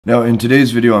Now, in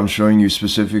today's video, I'm showing you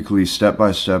specifically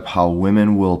step-by-step how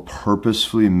women will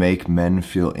purposefully make men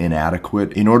feel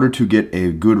inadequate in order to get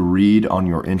a good read on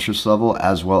your interest level,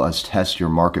 as well as test your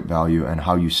market value and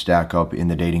how you stack up in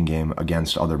the dating game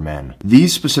against other men.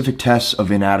 These specific tests of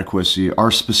inadequacy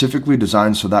are specifically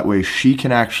designed so that way she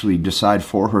can actually decide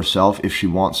for herself if she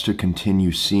wants to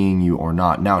continue seeing you or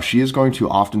not. Now, she is going to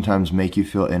oftentimes make you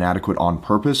feel inadequate on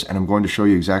purpose, and I'm going to show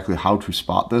you exactly how to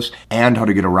spot this and how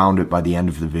to get around it by the end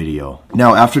of the video.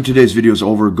 Now, after today's video is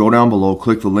over, go down below,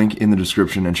 click the link in the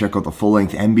description, and check out the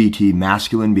full-length MBT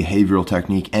Masculine Behavioral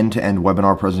Technique end-to-end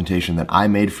webinar presentation that I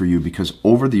made for you, because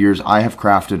over the years I have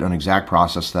crafted an exact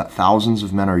process that thousands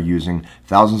of men are using,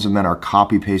 thousands of men are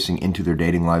copy-pasting into their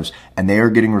dating lives, and they are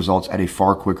getting results at a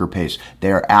far quicker pace.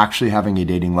 They are actually having a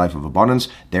dating life of abundance,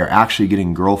 they are actually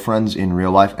getting girlfriends in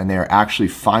real life, and they are actually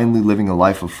finally living a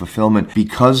life of fulfillment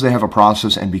because they have a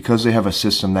process and because they have a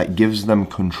system that gives them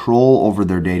control over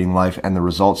their dating life and the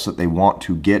results that they want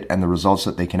to get and the results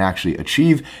that they can actually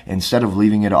achieve, instead of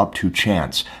leaving it up to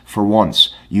chance. For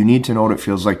once, you need to know what it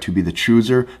feels like to be the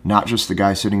chooser, not just the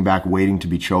guy sitting back waiting to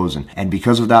be chosen. And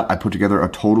because of that, I put together a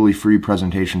totally free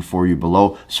presentation for you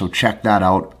below, so check that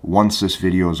out once this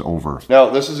video is over.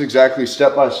 Now, this is exactly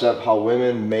step by step how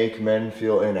women make men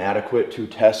feel inadequate to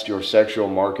test your sexual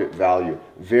market value.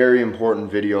 Very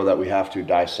important video that we have to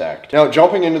dissect. Now,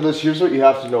 jumping into this, here's what you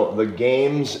have to know. The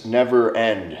games never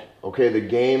end. Okay, the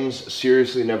games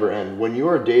seriously never end. When you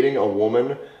are dating a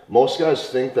woman, most guys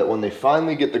think that when they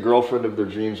finally get the girlfriend of their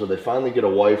dreams or they finally get a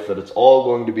wife, that it's all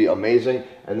going to be amazing.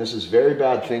 And this is very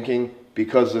bad thinking,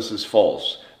 because this is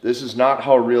false. This is not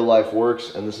how real life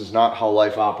works, and this is not how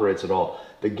life operates at all.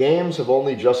 The games have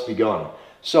only just begun.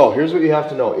 So here's what you have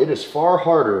to know. It is far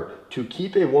harder to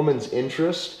keep a woman's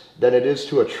interest than it is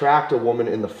to attract a woman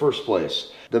in the first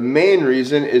place. The main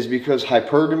reason is because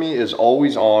hypergamy is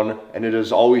always on and it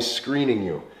is always screening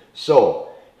you.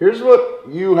 So here's what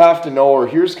you have to know, or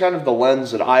here's kind of the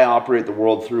lens that I operate the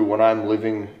world through when I'm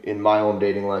living in my own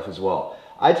dating life as well.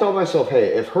 I tell myself, hey,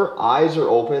 if her eyes are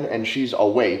open and she's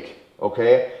awake,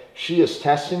 okay, she is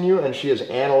testing you and she is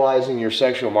analyzing your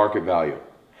sexual market value.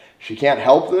 She can't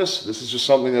help this. This is just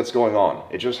something that's going on.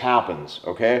 It just happens,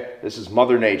 okay? This is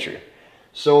Mother Nature.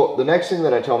 So the next thing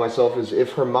that I tell myself is,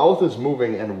 if her mouth is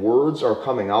moving and words are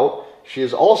coming out, she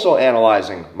is also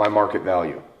analyzing my market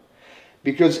value.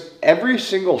 Because every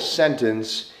single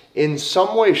sentence in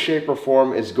some way, shape, or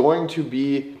form is going to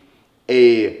be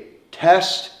a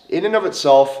test in and of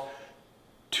itself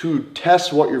to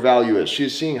test what your value is.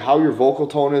 She's seeing how your vocal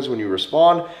tone is when you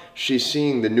respond. She's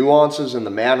seeing the nuances and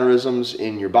the mannerisms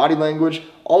in your body language.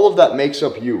 All of that makes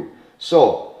up you.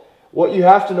 So what you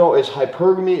have to know is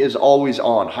hypergamy is always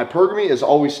on. Hypergamy is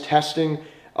always testing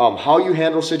how you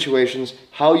handle situations,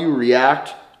 how you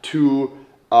react to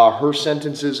her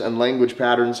sentences and language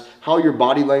patterns, how your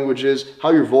body language is,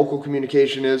 how your vocal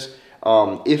communication is,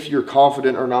 if you're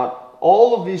confident or not.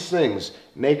 All of these things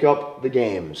make up the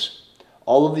games.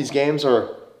 All of these games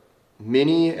are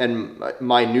mini and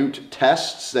minute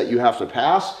tests that you have to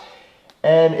pass,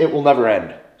 and it will never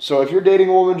end. So if you're dating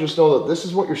a woman, just know that this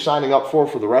is what you're signing up for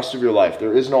the rest of your life.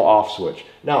 There is no off switch.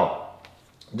 Now,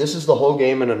 this is the whole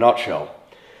game in a nutshell.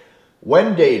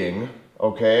 When dating,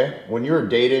 okay, when you're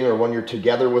dating or when you're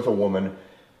together with a woman,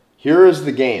 here is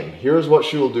the game. Here is what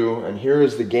she will do, and here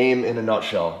is the game in a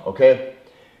nutshell, okay?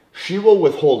 She will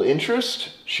withhold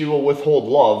interest, she will withhold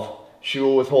love, she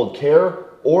will withhold care,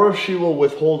 or she will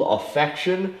withhold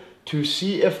affection to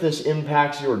see if this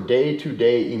impacts your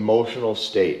day-to-day emotional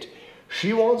state.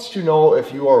 She wants to know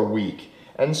if you are weak.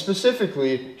 And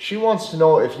specifically, she wants to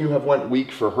know if you have went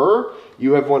weak for her,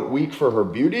 you have went weak for her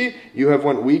beauty, you have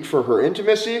went weak for her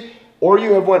intimacy, or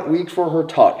you have went weak for her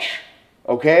touch.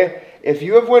 Okay? If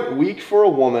you have went weak for a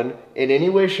woman in any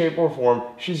way, shape, or form,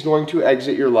 she's going to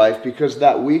exit your life, because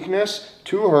that weakness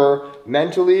to her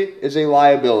mentally is a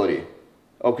liability.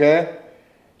 Okay?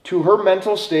 To her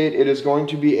mental state, it is going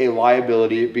to be a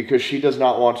liability, because she does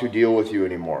not want to deal with you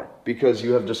anymore, because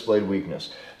you have displayed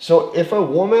weakness. So if a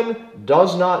woman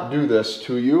does not do this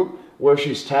to you, where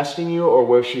she's testing you or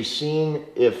where she's seeing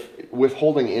if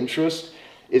withholding interest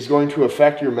is going to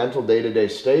affect your mental day-to-day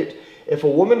state, if a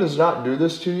woman does not do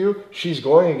this to you, she's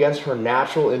going against her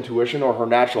natural intuition or her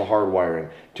natural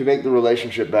hardwiring to make the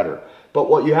relationship better. But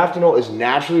what you have to know is,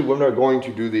 naturally, women are going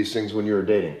to do these things when you're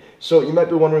dating. So you might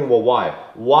be wondering, well, why?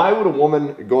 Why would a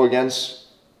woman go against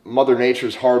Mother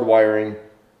Nature's hardwiring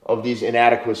of these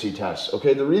inadequacy tests?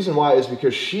 Okay, the reason why is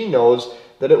because she knows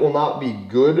that it will not be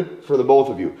good for the both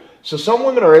of you. So some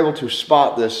women are able to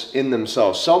spot this in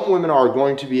themselves. Some women are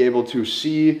going to be able to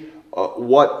see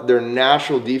what their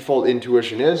natural default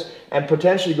intuition is, and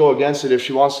potentially go against it if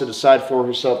she wants to decide for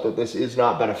herself that this is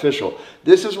not beneficial.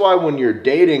 This is why when you're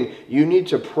dating, you need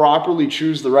to properly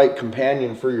choose the right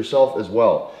companion for yourself as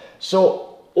well.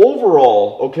 So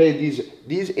overall, okay,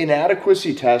 these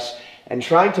inadequacy tests and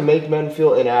trying to make men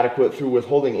feel inadequate through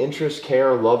withholding interest,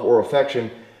 care, love, or affection,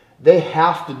 they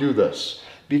have to do this.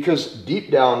 Because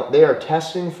deep down, they are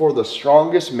testing for the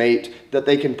strongest mate that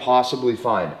they can possibly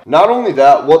find. Not only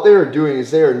that, what they are doing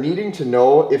is they are needing to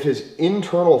know if his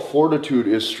internal fortitude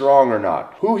is strong or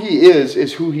not. Who he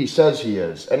is who he says he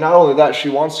is. And not only that, she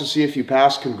wants to see if you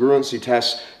pass congruency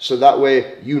tests so that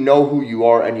way you know who you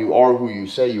are and you are who you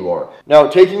say you are. Now,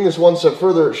 taking this one step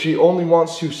further, she only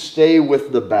wants to stay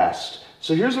with the best.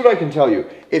 So here's what I can tell you.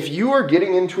 If you are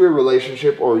getting into a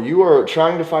relationship, or you are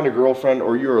trying to find a girlfriend,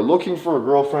 or you are looking for a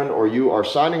girlfriend, or you are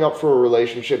signing up for a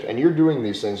relationship and you're doing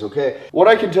these things, okay? What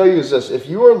I can tell you is this: if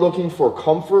you are looking for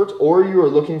comfort or you are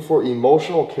looking for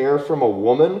emotional care from a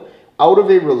woman out of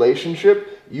a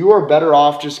relationship, you are better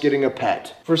off just getting a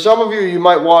pet. For some of you, you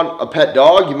might want a pet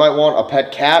dog, you might want a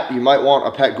pet cat, you might want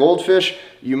a pet goldfish,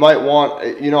 you might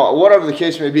want, you know, whatever the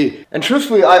case may be. And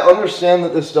truthfully, I understand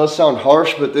that this does sound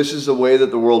harsh, but this is the way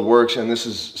that the world works, and this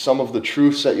is some of the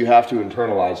truths that you have to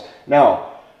internalize.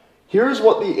 Now, here's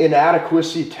what the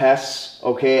inadequacy tests,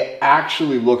 okay,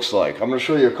 actually looks like. I'm going to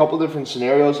show you a couple different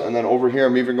scenarios, and then over here,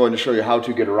 I'm even going to show you how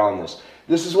to get around this.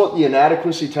 This is what the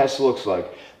inadequacy test looks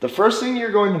like. The first thing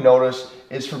you're going to notice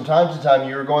is from time to time,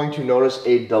 you're going to notice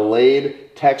a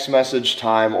delayed text message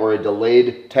time or a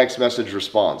delayed text message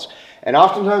response. And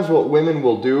oftentimes what women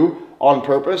will do on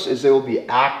purpose is they will be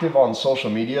active on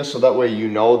social media, so that way you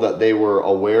know that they were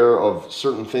aware of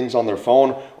certain things on their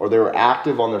phone, or they were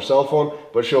active on their cell phone,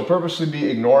 but she'll purposely be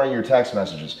ignoring your text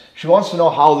messages. She wants to know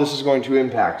how this is going to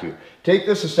impact you. Take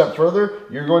this a step further,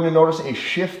 you're going to notice a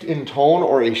shift in tone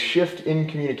or a shift in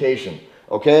communication,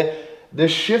 okay?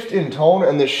 This shift in tone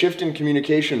and this shift in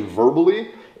communication verbally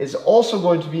is also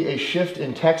going to be a shift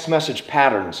in text message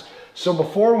patterns. So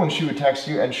before, when she would text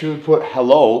you and she would put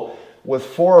hello with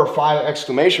 4 or 5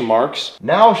 exclamation marks,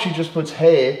 now she just puts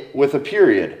hey with a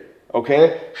period,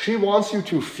 okay? She wants you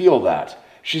to feel that.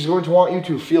 She's going to want you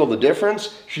to feel the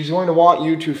difference. She's going to want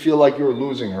you to feel like you're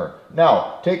losing her.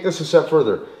 Now, take this a step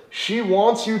further. She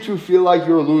wants you to feel like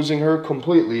you're losing her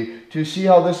completely to see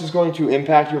how this is going to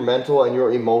impact your mental and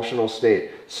your emotional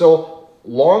state. So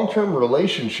long-term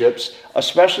relationships,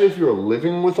 especially if you're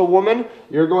living with a woman,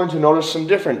 you're going to notice some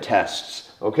different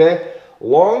tests, okay?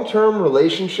 Long-term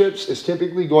relationships is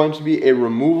typically going to be a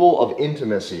removal of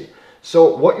intimacy.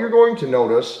 So what you're going to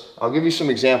notice, I'll give you some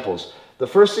examples. The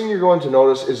first thing you're going to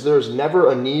notice is there's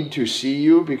never a need to see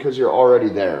you because you're already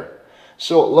there.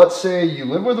 So let's say you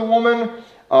live with a woman,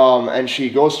 and she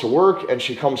goes to work and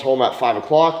she comes home at 5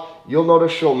 o'clock. You'll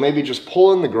notice she'll maybe just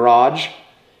pull in the garage.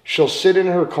 She'll sit in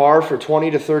her car for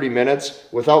 20 to 30 minutes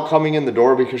without coming in the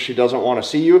door because she doesn't want to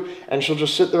see you, and she'll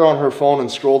just sit there on her phone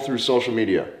and scroll through social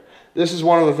media. This is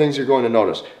one of the things you're going to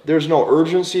notice. There's no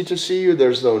urgency to see you.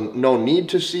 There's no need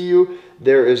to see you.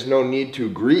 There is no need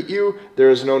to greet you. There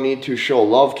is no need to show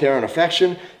love, care, and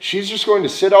affection. She's just going to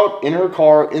sit out in her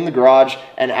car in the garage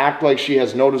and act like she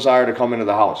has no desire to come into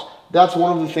the house. That's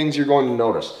one of the things you're going to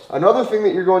notice. Another thing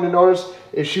that you're going to notice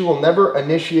is she will never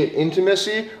initiate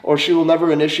intimacy, or she will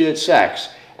never initiate sex.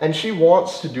 And she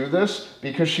wants to do this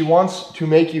because she wants to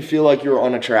make you feel like you're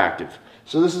unattractive.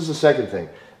 So this is the second thing.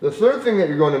 The third thing that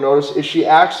you're going to notice is she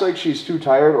acts like she's too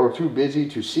tired or too busy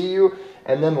to see you.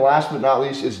 And then last but not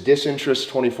least is disinterest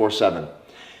 24/7.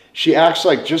 She acts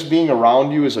like just being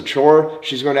around you is a chore.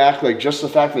 She's going to act like just the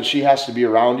fact that she has to be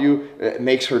around you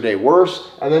makes her day worse,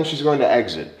 and then she's going to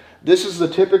exit. This is the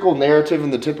typical narrative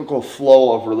and the typical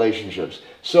flow of relationships.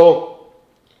 So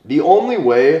the only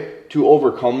way to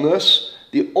overcome this,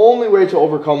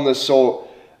 so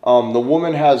the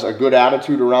woman has a good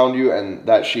attitude around you and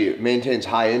that she maintains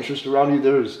high interest around you,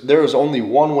 there is only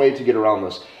one way to get around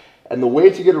this. And the way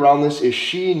to get around this is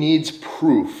she needs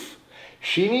proof.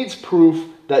 She needs proof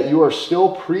that you are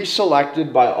still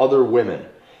pre-selected by other women.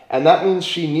 And that means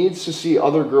she needs to see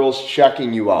other girls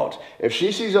checking you out. If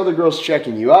she sees other girls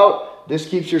checking you out, this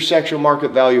keeps your sexual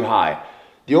market value high.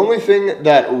 The only thing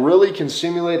that really can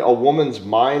stimulate a woman's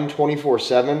mind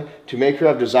 24/7 to make her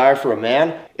have desire for a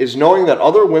man is knowing that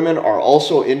other women are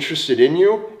also interested in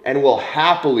you and will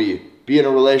happily be in a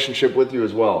relationship with you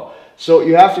as well. So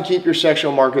you have to keep your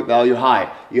sexual market value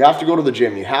high. You have to go to the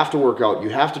gym. You have to work out. You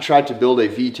have to try to build a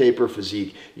V-taper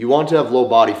physique. You want to have low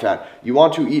body fat. You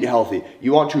want to eat healthy.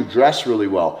 You want to dress really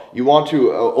well. You want to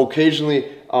occasionally,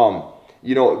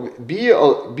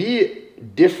 be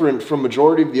different from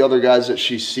majority of the other guys that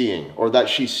she's seeing or that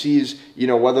she sees, you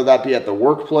know, whether that be at the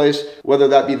workplace, whether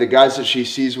that be the guys that she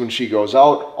sees when she goes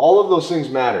out, all of those things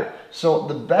matter. So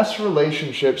the best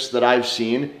relationships that I've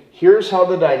seen, here's how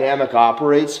the dynamic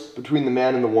operates between the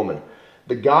man and the woman.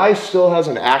 The guy still has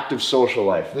an active social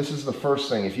life. This is the first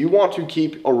thing. If you want to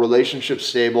keep a relationship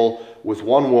stable with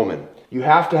one woman, you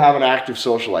have to have an active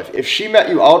social life. If she met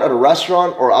you out at a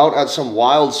restaurant or out at some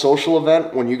wild social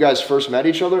event when you guys first met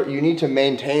each other, you need to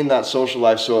maintain that social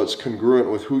life so it's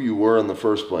congruent with who you were in the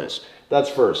first place. That's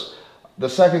first. The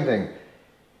second thing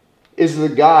is the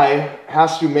guy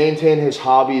has to maintain his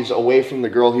hobbies away from the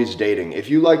girl he's dating. If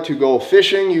you like to go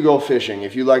fishing, you go fishing.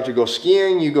 If you like to go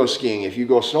skiing, you go skiing. If you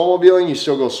go snowmobiling, you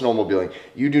still go snowmobiling.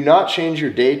 You do not change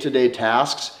your day-to-day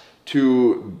tasks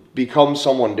to become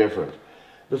someone different.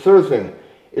 The third thing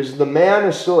is the man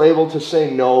is still able to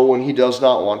say no when he does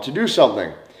not want to do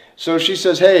something. So she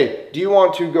says, hey, do you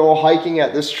want to go hiking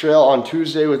at this trail on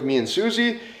Tuesday with me and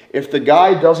Susie? If the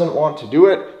guy doesn't want to do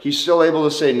it, he's still able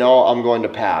to say, no, I'm going to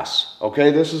pass.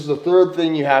 Okay, this is the third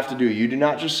thing you have to do. You do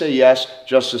not just say yes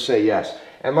just to say yes.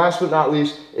 And last but not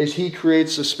least is he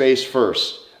creates the space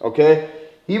first. Okay,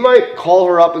 he might call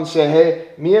her up and say, hey,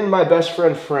 me and my best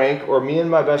friend Frank or me and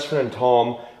my best friend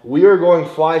Tom, we are going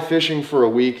fly fishing for a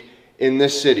week in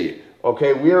this city.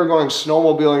 Okay, we are going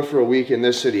snowmobiling for a week in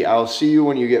this city. I'll see you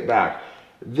when you get back.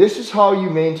 This is how you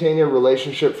maintain your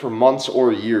relationship for months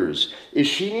or years. Is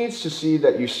she needs to see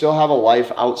that you still have a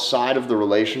life outside of the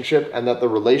relationship and that the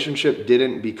relationship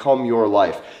didn't become your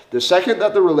life. The second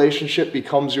that the relationship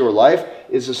becomes your life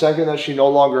is the second that she no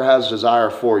longer has desire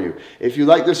for you. If you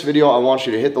like this video, I want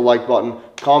you to hit the like button,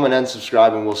 comment, and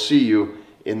subscribe, and we'll see you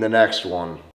in the next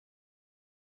one.